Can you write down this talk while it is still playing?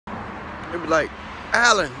They be like,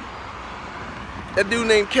 Alan, that dude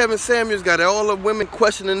named Kevin Samuels got all the women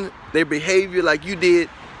questioning their behavior like you did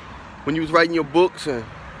when you was writing your books, and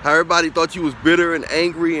how everybody thought you was bitter and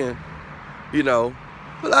angry, and you know,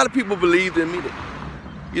 a lot of people believed in me.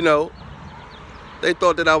 You know, they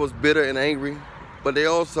thought that I was bitter and angry, but they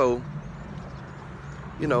also,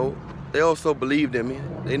 you know, they also believed in me.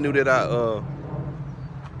 They knew that I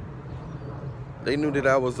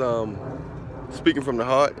was speaking from the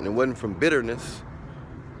heart, and it wasn't from bitterness.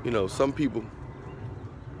 You know, some people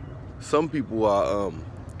are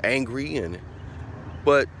angry,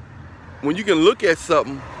 but when you can look at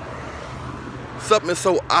something is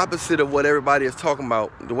so opposite of what everybody is talking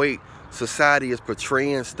about, the way society is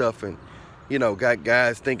portraying stuff, and you know, got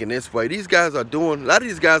guys thinking this way. A lot of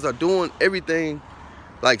these guys are doing everything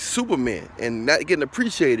like Superman and not getting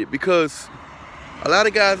appreciated, because a lot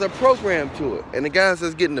of guys are programmed to it. And the guys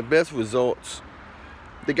that's getting the best results,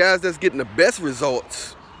 are the guys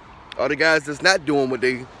that's not doing what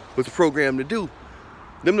they was programmed to do.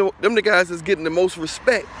 Them the guys that's getting the most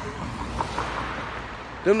respect.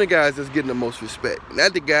 Not the guy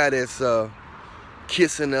that's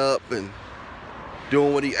kissing up and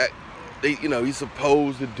doing what he's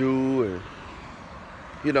supposed to do, and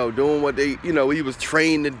you know, doing what he was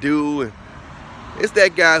trained to do. And it's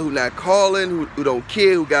that guy who not calling, who don't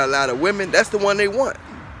care, who got a lot of women. That's the one they want.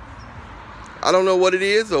 I don't know what it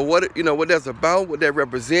is, or what that's about, what that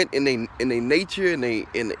represent in their nature, in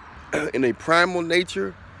their primal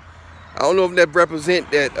nature. I don't know if that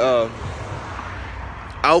represent that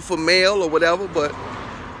alpha male or whatever, but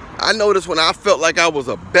I noticed when I felt like I was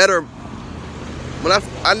I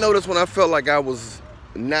felt like I was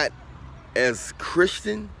not as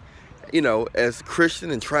Christian,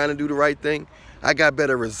 and trying to do the right thing, I got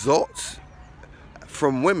better results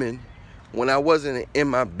from women when I wasn't in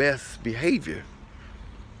my best behavior.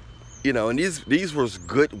 You know, and these was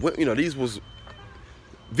good, these was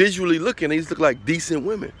visually looking, these looked like decent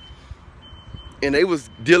women. And they was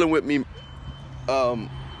dealing with me,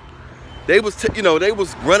 they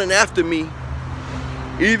was running after me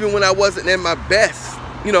even when I wasn't in my best.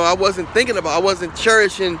 You know, I wasn't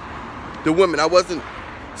cherishing the women. I wasn't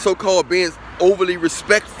so-called being overly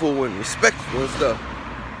respectful and stuff.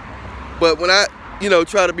 But when I,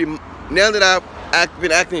 try to be, now that I've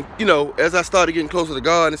been acting, as I started getting closer to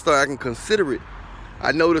God and started acting considerate,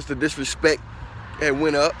 I noticed the disrespect had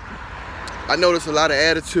went up. I noticed a lot of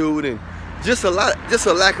attitude and just a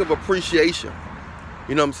lack of appreciation.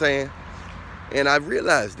 You know what I'm saying? And I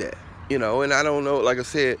realized that, and I don't know, like I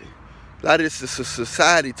said, a lot of this is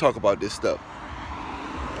society talk about this stuff.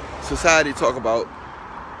 Society talk about,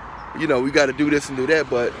 we got to do this and do that.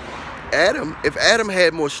 But if Adam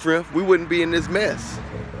had more strength, we wouldn't be in this mess.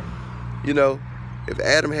 If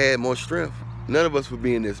Adam had more strength, none of us would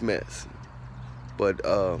be in this mess. But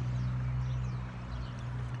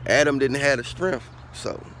Adam didn't have the strength,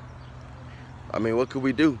 so I mean, what could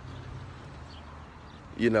we do?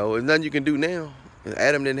 There's nothing you can do now.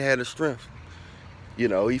 Adam didn't have the strength.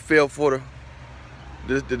 He fell for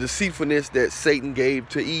the deceitfulness that Satan gave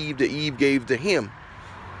to Eve, that Eve gave to him.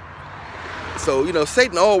 So,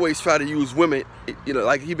 Satan always try to use women,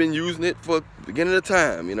 like he been using it for the beginning of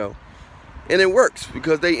time, And it works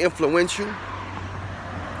because they influential.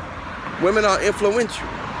 Women are influential.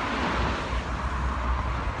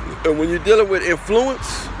 And when you're dealing with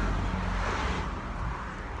influence,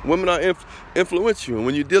 women are influential. And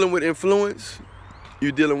when you're dealing with influence,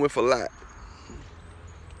 you're dealing with a lot.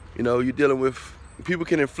 You're dealing with, people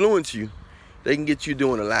can influence you. They can get you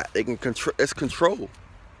doing a lot. They can control, that's control.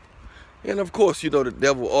 And of course, the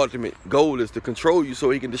devil's ultimate goal is to control you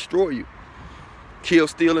so he can destroy you. Kill,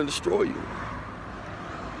 steal, and destroy you.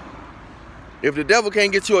 If the devil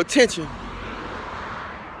can't get your attention,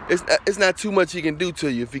 it's not too much he can do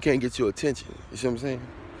to you if he can't get your attention. You see what I'm saying?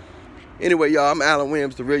 Anyway, y'all, I'm Alan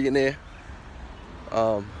Williams, the Millionaire.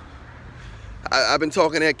 I've been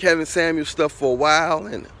talking that Kevin Samuels stuff for a while,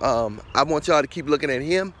 and I want y'all to keep looking at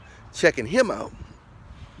him, checking him out,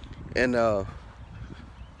 and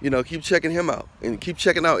keep checking him out, and keep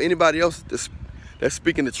checking out anybody else that's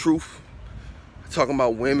speaking the truth, talking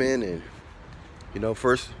about women, and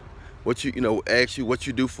first what ask you what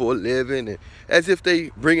you do for a living, and as if they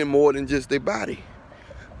bringing more than just their body,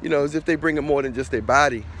 as if they bringing more than just their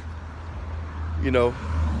body,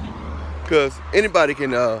 because anybody can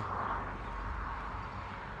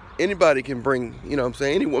bring,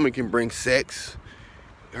 any woman can bring sex,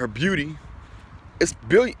 her beauty. It's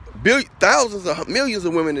thousands of millions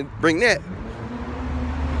of women that bring that.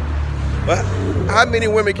 But how many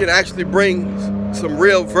women can actually bring some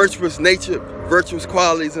real virtuous nature, virtuous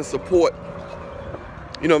qualities and support?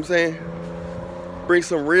 You know what I'm saying? bring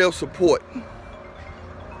some real support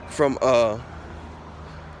from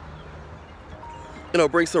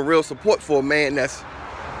bring some real support for a man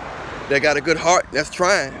that got a good heart, that's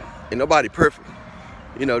trying. Ain't nobody perfect.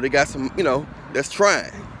 They got some, that's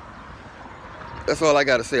trying. That's all I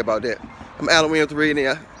got to say about that. I'm Alan Williams,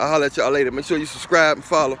 and I'll holler at y'all later. Make sure you subscribe and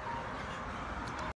follow.